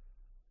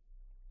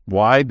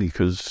 Why?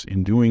 Because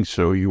in doing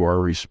so, you are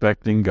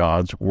respecting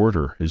God's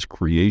order, his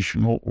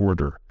creational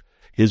order,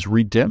 his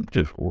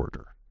redemptive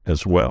order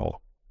as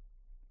well.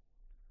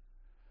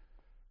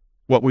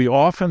 What we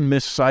often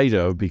miss sight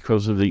of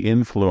because of the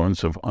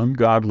influence of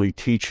ungodly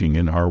teaching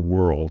in our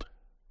world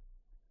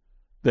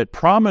that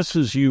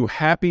promises you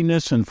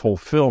happiness and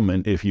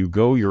fulfillment if you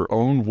go your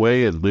own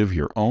way and live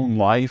your own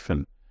life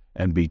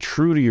and be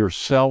true to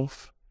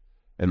yourself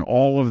and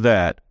all of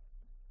that,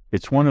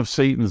 it's one of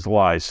Satan's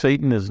lies.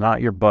 Satan is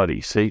not your buddy.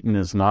 Satan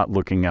is not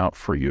looking out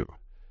for you.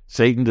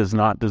 Satan does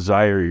not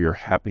desire your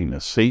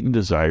happiness. Satan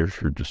desires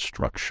your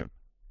destruction.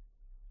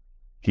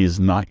 He is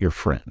not your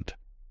friend.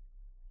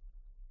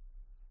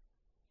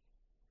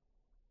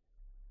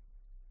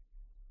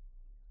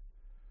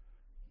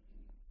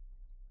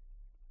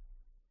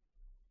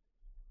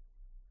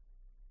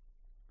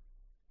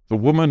 The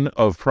woman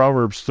of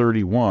Proverbs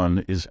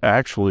 31 is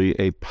actually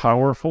a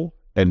powerful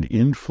and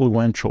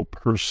influential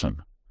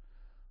person,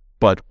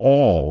 but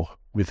all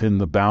within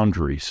the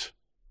boundaries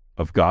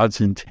of God's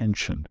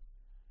intention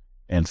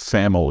and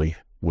family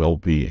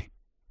well-being.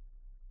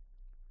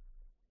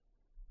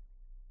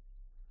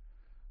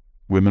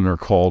 Women are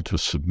called to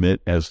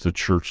submit as the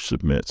church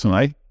submits. And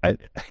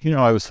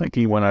I was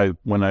thinking when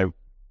I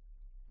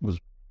was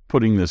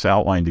putting this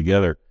outline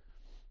together,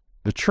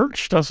 the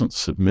church doesn't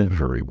submit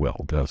very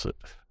well, does it?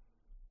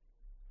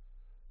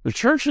 The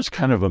church is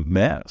kind of a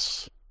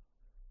mess.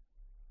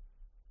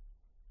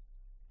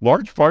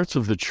 Large parts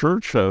of the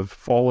church have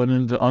fallen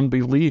into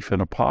unbelief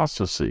and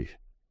apostasy.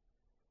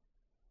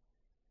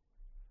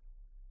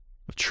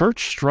 The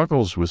church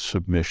struggles with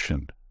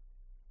submission,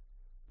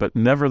 but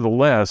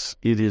nevertheless,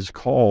 it is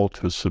called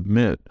to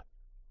submit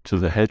to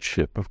the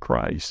headship of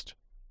Christ.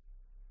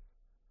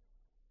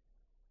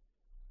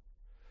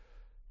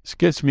 This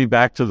gets me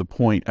back to the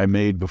point I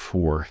made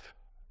before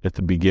at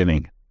the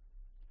beginning.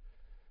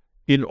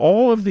 In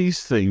all of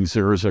these things,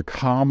 there is a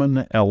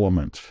common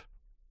element.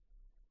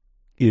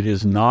 It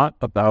is not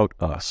about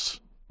us.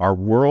 Our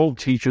world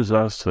teaches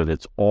us that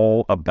it's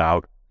all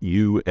about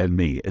you and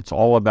me. It's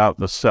all about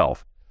the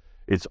self.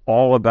 It's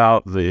all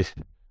about the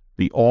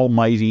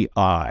almighty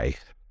I.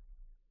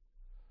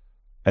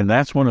 And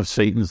that's one of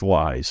Satan's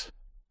lies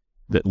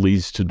that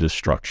leads to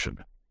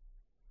destruction.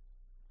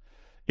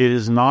 It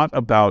is not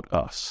about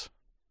us.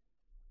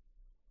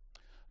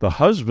 The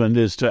husband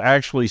is to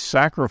actually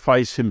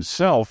sacrifice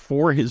himself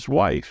for his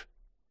wife,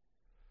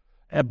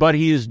 but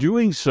he is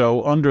doing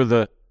so under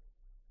the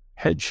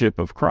headship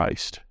of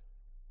Christ.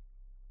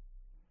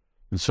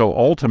 And so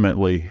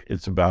ultimately,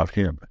 it's about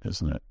him,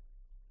 isn't it?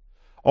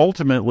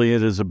 Ultimately,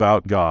 it is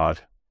about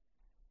God.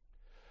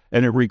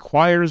 And it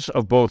requires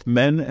of both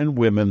men and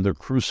women the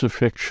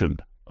crucifixion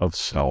of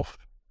self.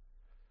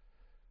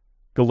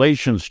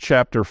 Galatians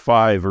chapter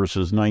 5,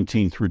 verses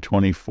 19 through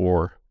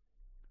 24.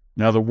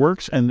 Now the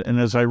works, and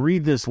as I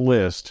read this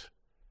list,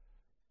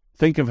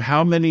 think of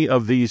how many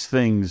of these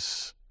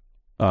things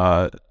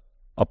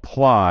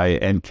apply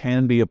and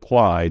can be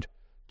applied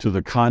to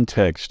the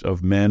context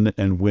of men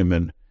and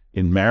women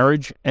in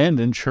marriage and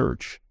in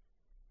church.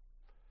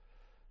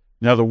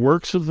 Now the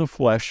works of the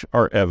flesh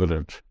are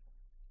evident: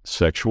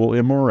 sexual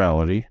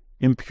immorality,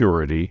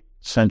 impurity,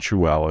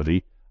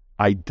 sensuality,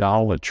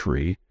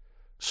 idolatry,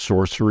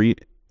 sorcery,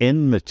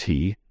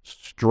 enmity,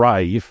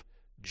 strife,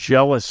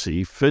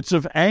 jealousy, fits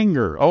of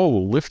anger. Oh,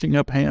 lifting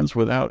up hands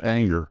without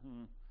anger.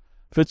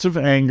 Fits of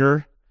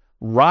anger,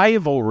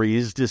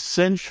 rivalries,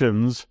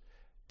 dissensions,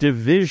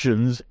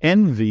 divisions,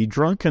 envy,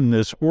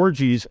 drunkenness,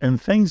 orgies,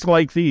 and things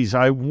like these.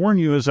 I warn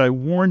you, as I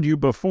warned you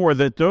before,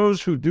 that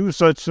those who do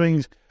such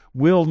things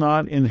will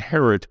not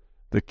inherit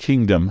the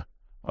kingdom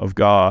of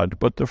God.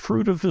 But the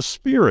fruit of the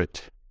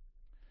Spirit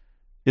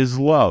is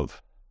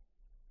love,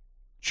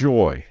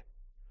 joy,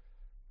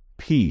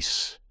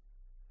 peace,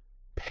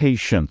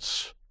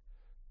 patience,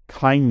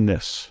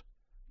 kindness,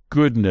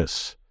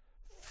 goodness,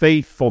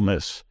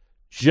 faithfulness,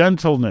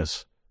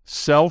 gentleness,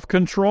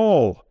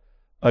 self-control.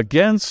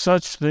 Against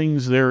such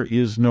things there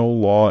is no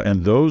law,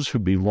 and those who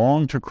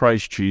belong to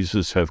Christ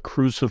Jesus have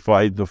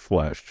crucified the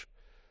flesh.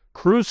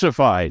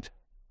 Crucified.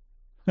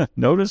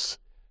 Notice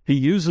he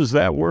uses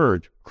that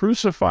word.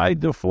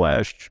 Crucified the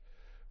flesh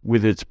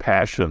with its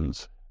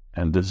passions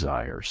and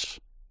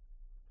desires.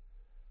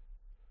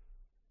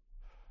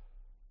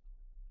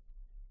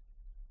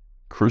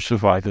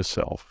 Crucify the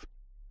self.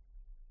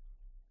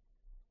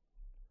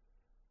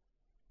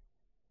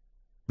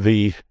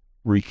 The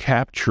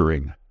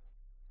recapturing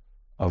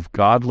of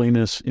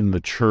godliness in the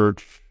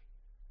church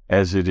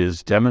as it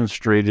is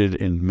demonstrated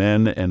in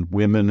men and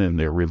women in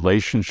their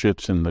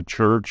relationships in the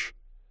church,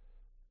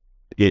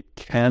 it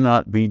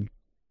cannot be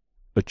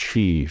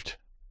achieved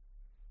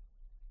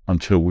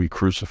until we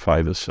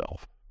crucify the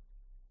self.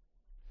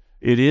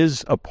 It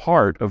is a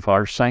part of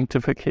our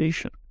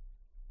sanctification.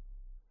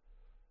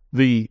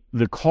 The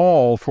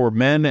call for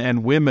men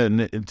and women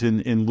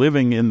in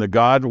living in the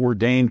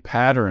God-ordained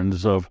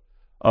patterns of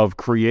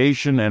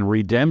creation and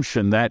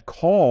redemption, that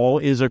call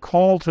is a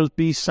call to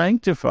be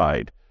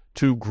sanctified,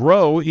 to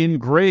grow in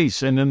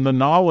grace and in the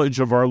knowledge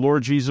of our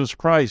Lord Jesus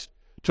Christ,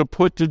 to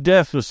put to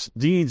death the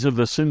deeds of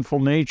the sinful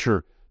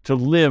nature, to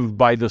live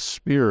by the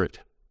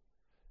Spirit.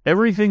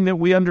 Everything that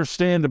we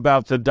understand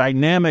about the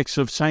dynamics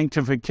of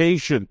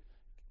sanctification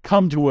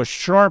come to a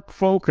sharp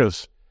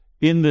focus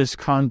in this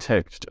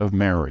context of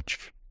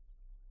marriage.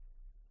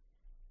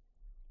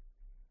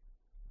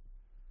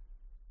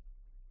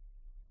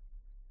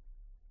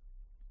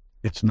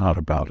 It's not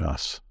about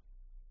us.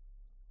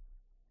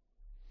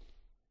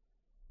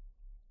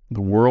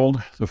 The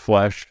world, the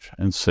flesh,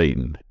 and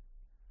Satan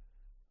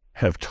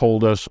have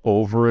told us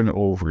over and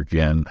over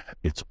again,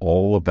 it's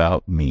all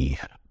about me.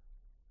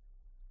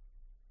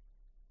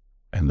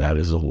 And that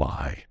is a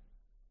lie.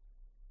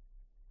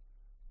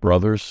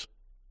 Brothers,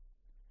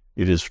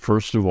 it is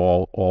first of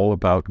all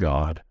about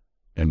God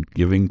and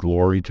giving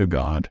glory to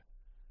God.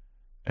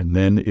 And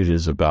then it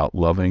is about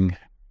loving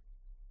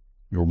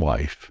your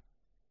wife.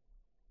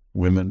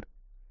 Women,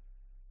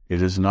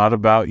 it is not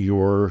about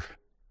your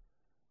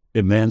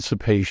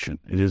emancipation.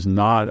 It is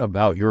not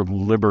about your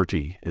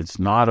liberty. It's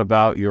not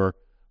about your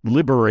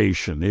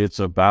liberation. It's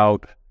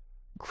about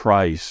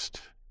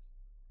Christ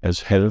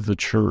as head of the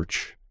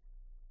church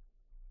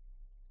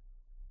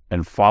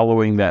and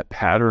following that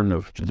pattern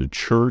of the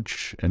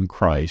church and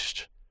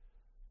Christ,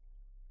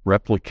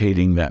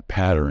 replicating that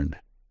pattern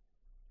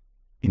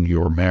in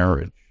your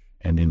marriage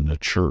and in the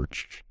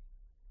church.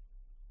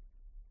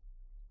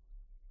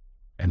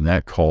 And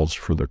that calls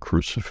for the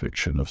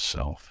crucifixion of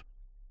self.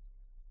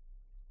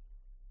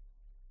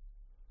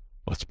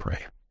 Let's pray.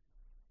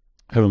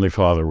 Heavenly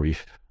Father, we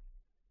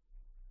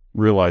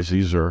realize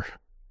these are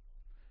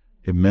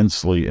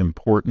immensely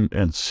important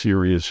and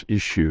serious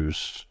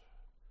issues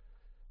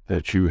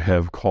that you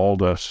have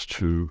called us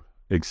to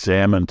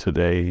examine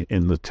today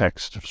in the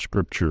text of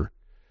Scripture.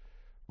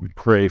 We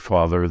pray,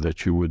 Father,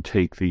 that you would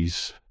take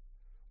these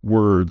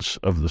words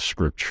of the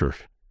Scripture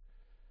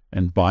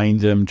and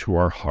bind them to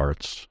our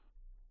hearts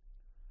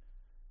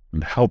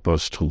and help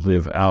us to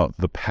live out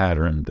the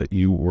pattern that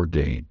you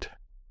ordained.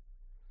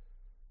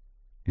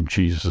 In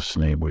Jesus'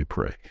 name we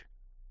pray.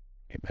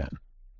 Amen.